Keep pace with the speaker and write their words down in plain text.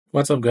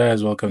What's up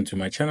guys, welcome to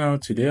my channel.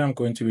 Today I'm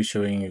going to be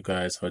showing you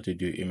guys how to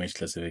do image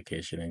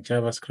classification in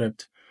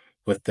JavaScript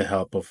with the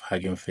help of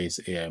Hugging Face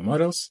AI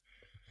models.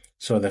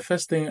 So the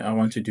first thing I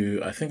want to do,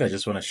 I think I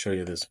just want to show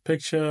you this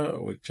picture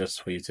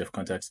just for you to have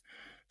context.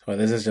 So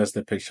this is just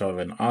a picture of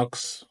an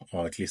ox,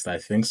 or at least I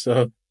think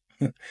so.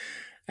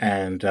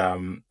 And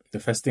the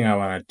first thing I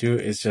want to do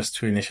is just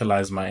to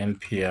initialize my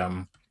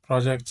npm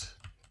project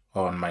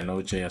on my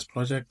Node.js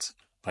project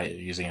by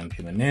using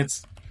npm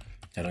init.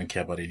 I don't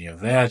care about any of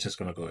that. Just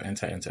going to go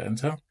enter, enter,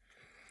 enter.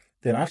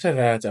 Then after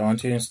that, I want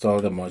to install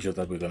the module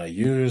that we're going to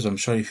use. I'm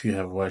sure if you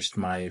have watched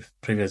my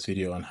previous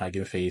video on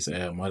Hugging Face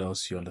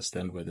models, you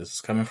understand where this is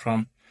coming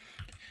from.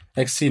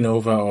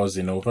 Xenova or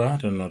Zenova,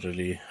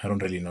 I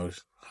don't really know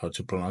how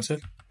to pronounce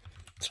it.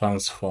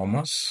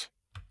 Transformers.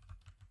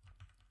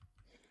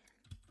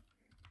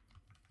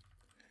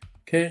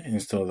 Okay,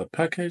 install the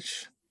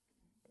package.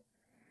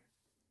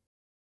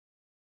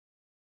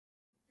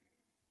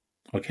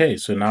 Okay,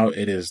 so now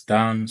it is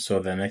done.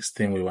 So the next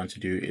thing we want to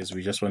do is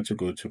we just want to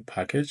go to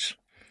package,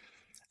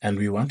 and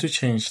we want to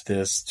change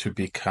this to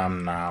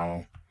become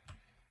now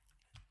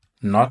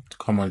not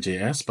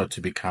common.js, but to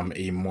become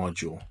a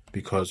module,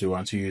 because we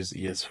want to use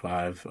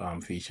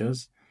ES5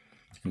 features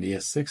and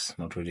ES6.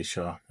 Not really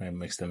sure. I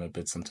mix them a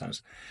bit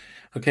sometimes.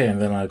 Okay,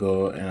 and then I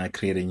go and I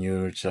create a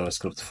new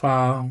JavaScript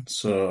file.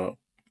 So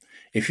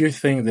if you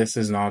think this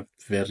is not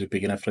very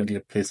beginner friendly,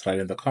 please write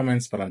in the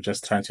comments, but I'm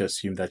just trying to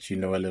assume that you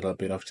know a little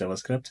bit of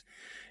JavaScript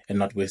and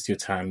not waste your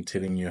time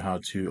telling you how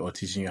to or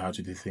teaching you how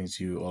to do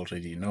things you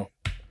already know.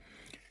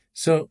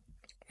 So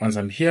once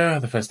I'm here,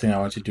 the first thing I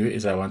want to do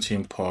is I want to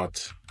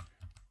import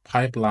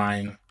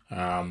pipeline.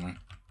 I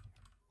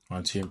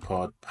want to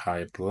import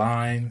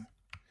pipeline,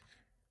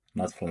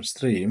 not from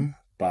stream,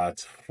 but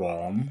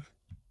from,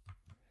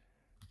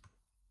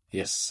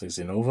 yes,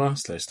 Zenova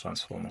 /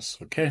 transformers.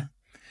 Okay.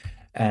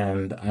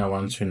 And I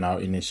want to now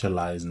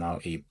initialize now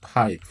a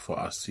pipe for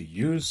us to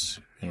use.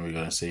 And we're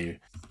going to say,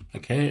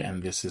 okay,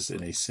 and this is an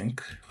async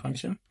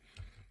function,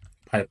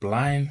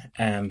 pipeline,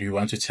 and we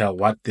want to tell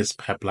what this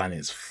pipeline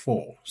is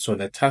for. So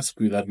the task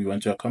that we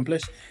want to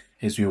accomplish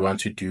is we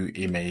want to do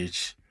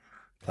image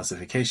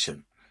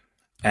classification.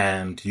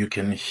 And you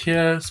can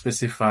here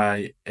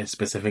specify a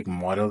specific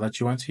model that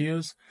you want to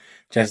use.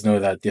 Just know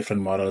that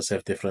different models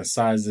have different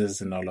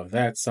sizes and all of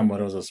that. Some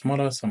models are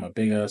smaller, some are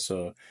bigger.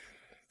 So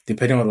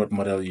depending on what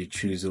model you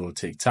choose, it will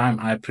take time.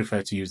 I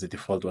prefer to use the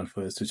default one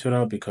for this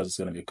tutorial because it's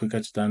going to be quicker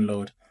to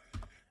download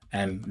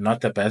and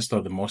not the best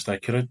or the most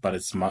accurate, but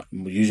it's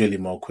usually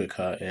more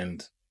quicker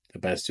and the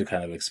best to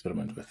kind of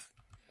experiment with.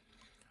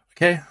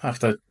 Okay,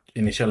 after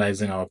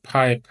initializing our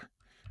pipe,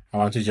 I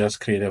want to just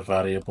create a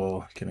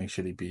variable. It can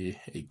actually be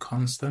a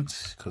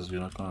constant because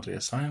we're not going to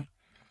reassign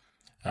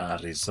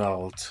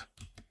result,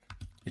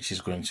 which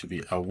is going to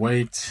be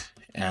await,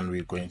 and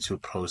we're going to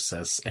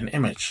process an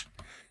image.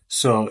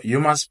 So you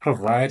must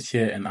provide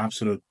here an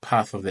absolute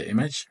path of the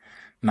image.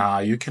 Now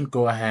you can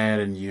go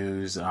ahead and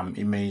use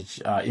image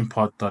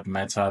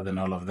import.meta, then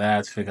all of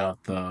that, figure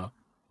out the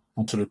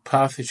absolute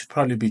path. It should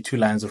probably be 2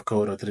 lines of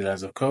code or 3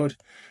 lines of code,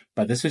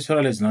 but this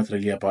tutorial is not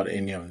really about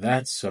any of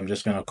that. So I'm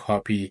just going to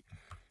copy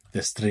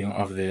the string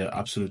of the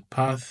absolute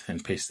path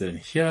and paste it in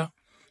here.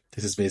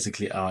 This is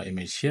basically our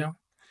image here.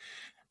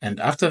 And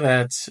after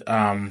that,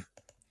 I'm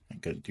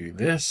going to do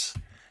this,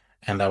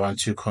 and I want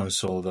to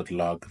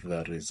console.log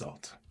the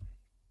result.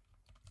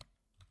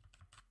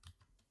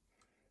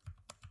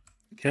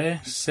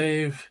 Okay,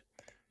 save,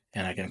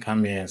 and I can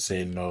come here and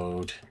say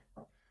node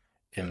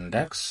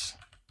index.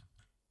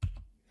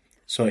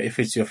 So if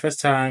it's your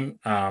first time,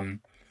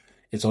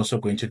 it's also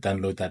going to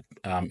download that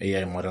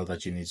AI model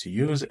that you need to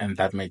use, and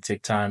that may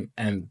take time.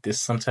 And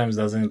this sometimes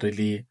doesn't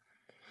really, in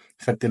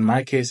fact, in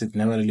my case, it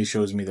never really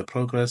shows me the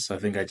progress. I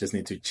think I just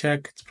need to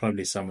check. It's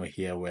probably somewhere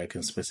here where I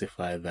can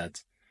specify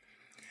that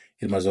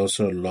it must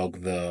also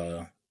log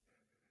the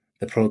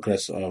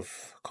progress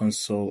of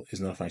console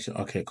is not a function.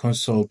 Okay,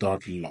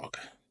 console.log.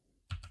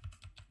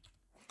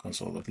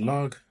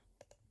 Console.log.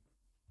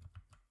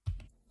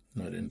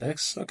 Node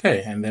index.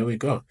 Okay, and there we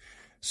go.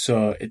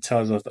 So it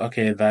tells us,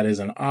 okay, that is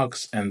an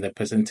ox, and the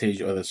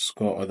percentage or the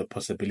score or the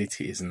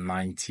possibility is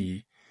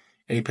 98%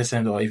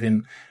 or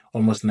even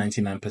almost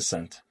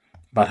 99%.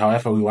 But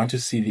however, we want to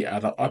see the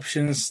other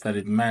options that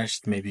it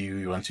matched. Maybe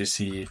we want to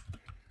see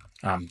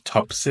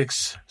top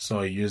 6.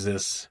 So you use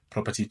this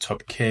property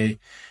top k,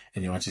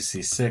 and you want to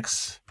see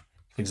 6,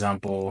 for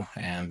example.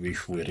 And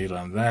if we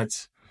rerun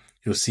that,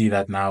 you'll see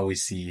that now we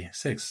see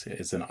 6.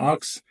 It's an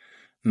ox.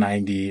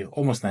 90,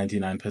 almost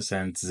 99%,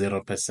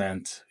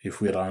 0%.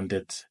 If we round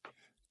it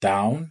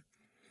down,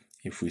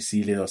 if we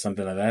seal it or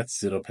something like that,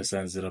 0%,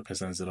 0%,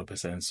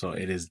 0%. So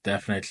it is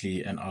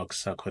definitely an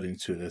ox according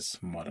to this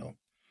model.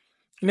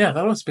 And yeah,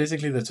 that was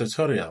basically the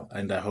tutorial,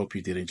 and I hope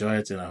you did enjoy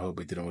it, and I hope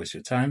it didn't waste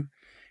your time.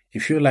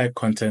 If you like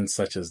content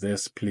such as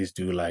this, please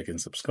do like and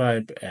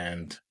subscribe,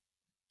 and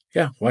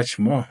yeah, watch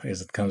more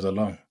as it comes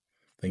along.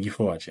 Thank you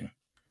for watching.